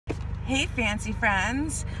Hey Fancy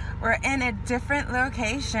Friends, we're in a different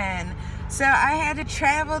location. So I had to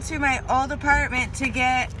travel to my old apartment to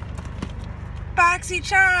get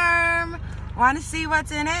BOXYCHARM. Want to see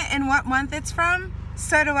what's in it and what month it's from?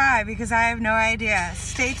 So do I, because I have no idea.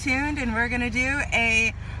 Stay tuned and we're going to do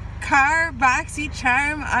a car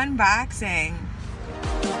BOXYCHARM unboxing.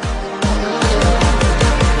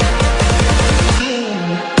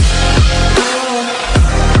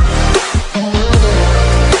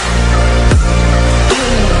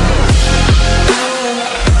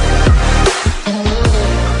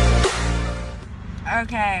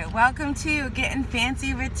 Okay, welcome to Getting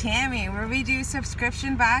Fancy with Tammy, where we do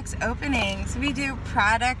subscription box openings, we do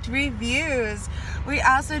product reviews, we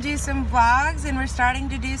also do some vlogs, and we're starting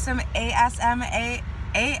to do some ASMR.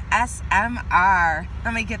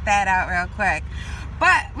 Let me get that out real quick.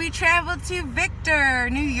 But we traveled to Victor,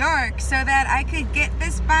 New York, so that I could get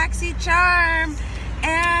this BOXYCHARM,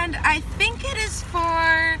 and I think it is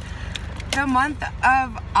for the month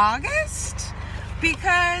of August,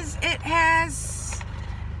 because it has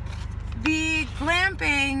the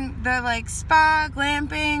glamping, the like spa,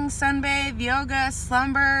 glamping, sunbathe, yoga,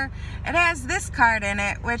 slumber. It has this card in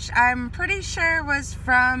it, which I'm pretty sure was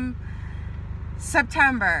from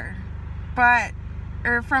September,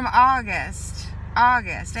 or from August. I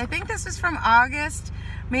think this was from August,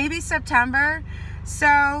 maybe September.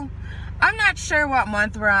 So I'm not sure what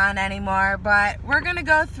month we're on anymore, but we're gonna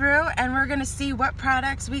go through and we're gonna see what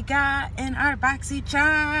products we got in our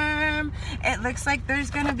BOXYCHARM. It looks like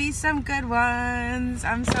there's gonna be some good ones.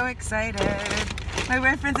 I'm so excited. My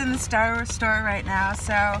boyfriend's in the store right now,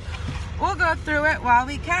 so we'll go through it while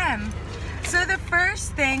we can. So the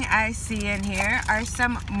first thing I see in here are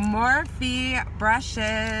some Morphe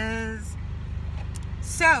brushes.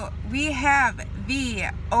 So we have the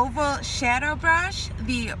oval shadow brush,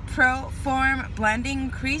 the Pro Form blending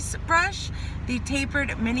crease brush, the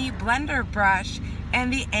tapered mini blender brush,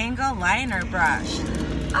 and the angle liner brush.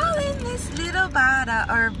 All in this little bottle,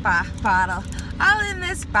 all in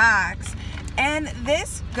this box. And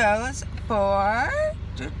this goes for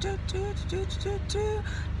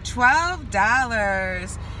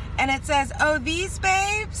 $12. And it says, oh, these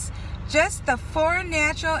babes, just the 4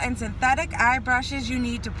 natural and synthetic eye brushes you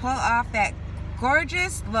need to pull off that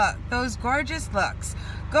gorgeous look, those gorgeous looks.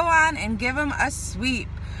 Go on and give them a sweep.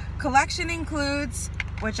 Collection includes,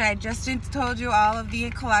 which I just told you all of the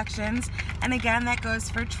collections, and again that goes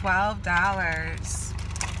for $12.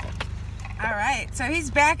 Alright, so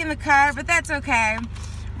he's back in the car, but that's okay.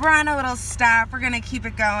 We're on a little stop, we're gonna keep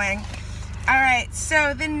it going. Alright,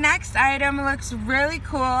 so the next item looks really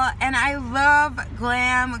cool, and I love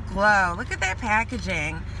GLAMGLOW. Look at that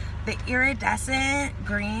packaging. The iridescent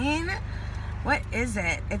green. What is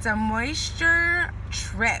it? It's a Moisture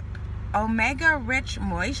Trip Omega Rich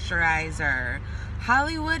Moisturizer.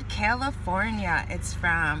 Hollywood, California. It's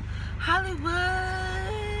from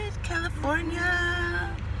Hollywood, California.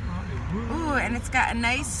 Ooh, and it's got a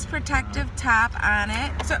nice protective top on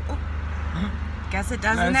it. So, guess it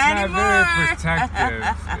doesn't anymore. Not very protective.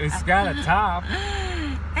 It's got a top.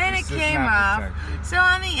 And it came off. So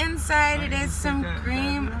on the inside it is some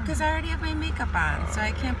cream, because I already have my makeup on, so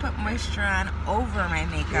I can't put moisture on over my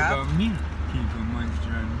makeup. What about me? Can you put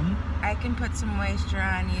moisture on me? I can put some moisture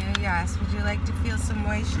on you, yes. Would you like to feel some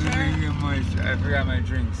moisture? I forgot my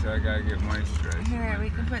drink, so I gotta get moisturized. Here, we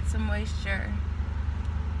can put some moisture.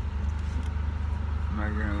 Am I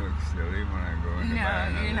gonna look silly when I go in the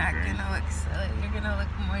bathroom? No, you're not gonna look silly. You're gonna look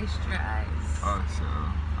moisturized. Oh, so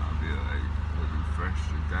I'll be like looking fresh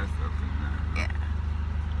to death up in there. Yeah.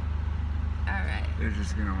 Alright. They're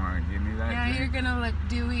just gonna want to give me that. Yeah, drink? you're gonna look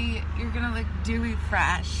dewy. You're gonna look dewy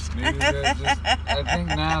fresh. Maybe I think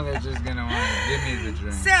now they're just gonna want to give me the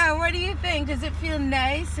drink. So, what do you think? Does it feel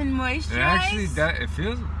nice and moisturized? It actually does. It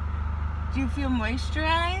feels. Do you feel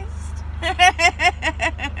moisturized?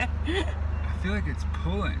 I feel like it's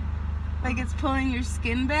pulling. Like it's pulling your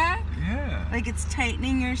skin back? Yeah. Like it's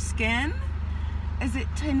tightening your skin? Is it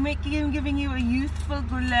giving you a youthful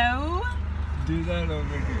glow? Do that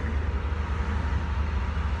over here.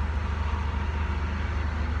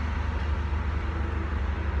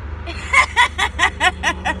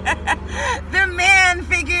 The man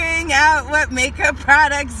figuring out what makeup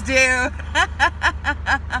products do.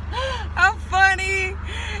 How funny.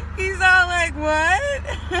 He's all like, what?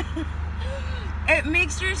 It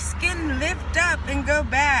makes your skin lift up and go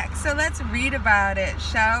back. So let's read about it,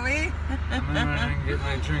 shall we? I'm gonna get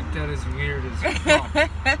my drink. That is weird as fuck.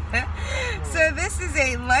 So this is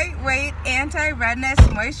a lightweight anti-redness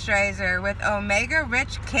moisturizer with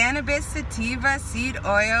omega-rich cannabis sativa seed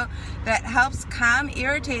oil that helps calm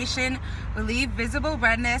irritation, relieve visible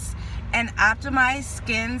redness, and optimize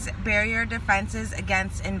skin's barrier defenses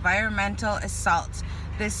against environmental assault.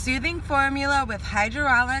 This soothing formula with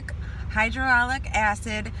hyaluronic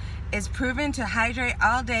acid is proven to hydrate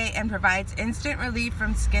all day and provides instant relief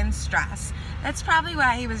from skin stress. That's probably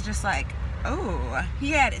why he was just like, oh,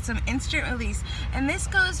 he had some instant release. And this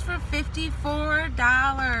goes for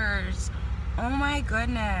 $54. Oh my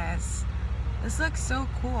goodness. This looks so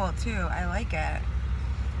cool too. I like it.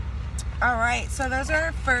 Alright, so those are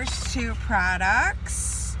our first two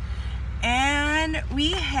products. And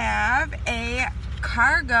we have a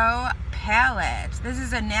cargo palette. This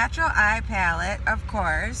is a natural eye palette, of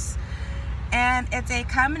course. And it's a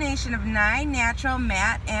combination of 9 natural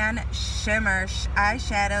matte and shimmer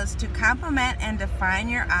eyeshadows to complement and define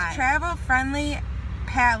your eye. Travel-friendly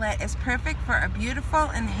palette is perfect for a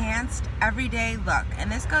beautiful, enhanced, everyday look.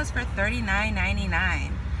 And this goes for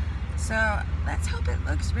 $39.99. So let's hope it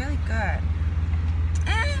looks really good.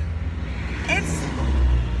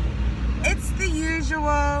 It's the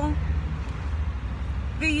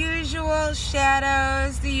usual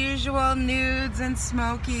shadows, the usual nudes and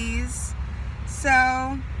smokies.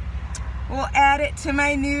 So we'll add it to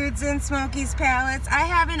my nudes and smokies palettes. I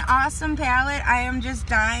have an awesome palette. I am just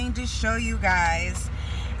dying to show you guys.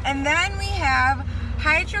 And then we have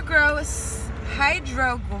Hydro Glow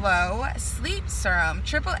Sleep Serum,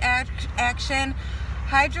 triple action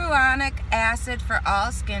hyaluronic acid for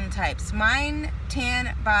all skin types, mind,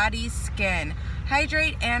 tan, body, skin,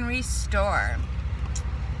 hydrate and restore.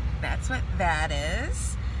 That's what that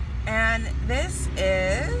is. And this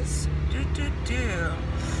is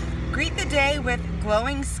Greet the day with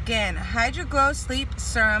glowing skin. Hydro Glow Sleep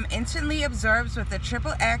Serum instantly absorbs with the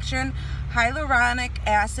triple action hyaluronic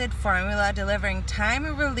acid formula, delivering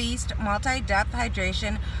time-released multi-depth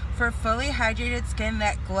hydration for fully hydrated skin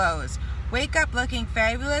that glows. Wake up looking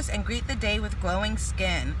fabulous and greet the day with glowing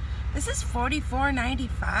skin. This is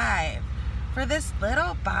 $44.95 for this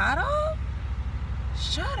little bottle?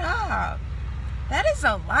 Shut up. That is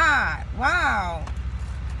a lot. Wow.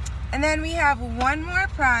 And then we have one more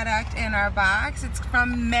product in our box. It's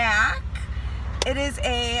from MAC. It is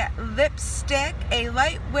a lipstick, a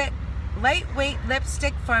lightweight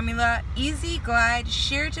lipstick formula, easy glide,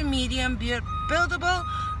 sheer to medium, buildable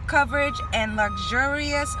coverage, and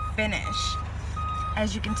luxurious finish.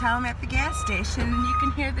 As you can tell, I'm at the gas station and you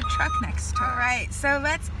can hear the truck next door. Alright, so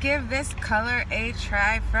let's give this color a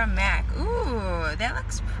try from MAC. Ooh, that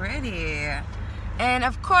looks pretty. And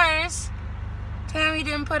of course, Tammy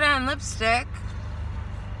didn't put on lipstick.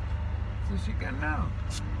 So she got now.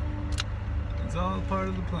 It's all part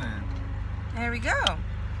of the plan. There we go.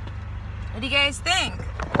 What do you guys think?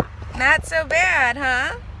 Not so bad,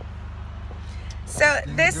 huh? So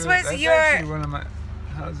this was that's your... actually one of my...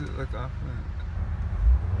 How does it look off that?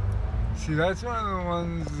 See, that's one of the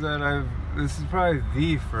ones that I've... This is probably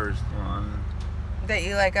the first one. That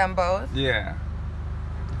you like on both? Yeah.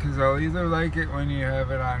 Because I'll either like it when you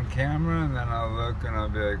have it on camera, and then I'll look and I'll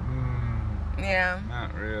be like, yeah.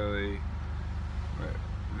 Not really. But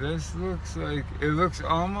this looks like... It looks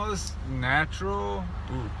almost natural.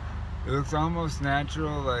 Ooh. It looks almost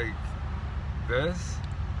natural like this,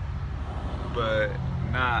 but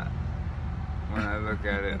not when I look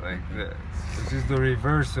at it like this, which is the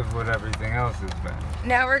reverse of what everything else has been.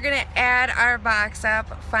 Now we're gonna add our box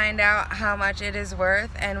up, find out how much it is worth,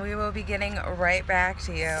 and we will be getting right back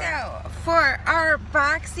to you. So for our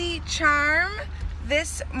BOXYCHARM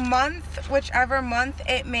this month, whichever month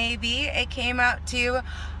it may be, it came out to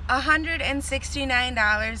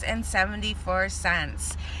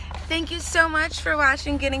 $169.74. Thank you so much for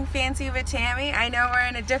watching Getting Fancy with Tammy. I know we're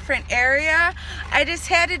in a different area. I just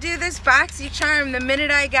had to do this BOXYCHARM the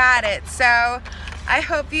minute I got it. So I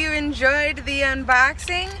hope you enjoyed the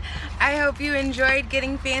unboxing. I hope you enjoyed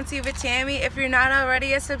Getting Fancy with Tammy. If you're not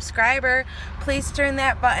already a subscriber, please turn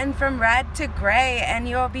that button from red to gray and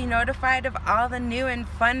you'll be notified of all the new and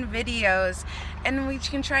fun videos. And we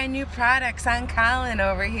can try new products on Colin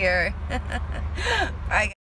over here. Bye.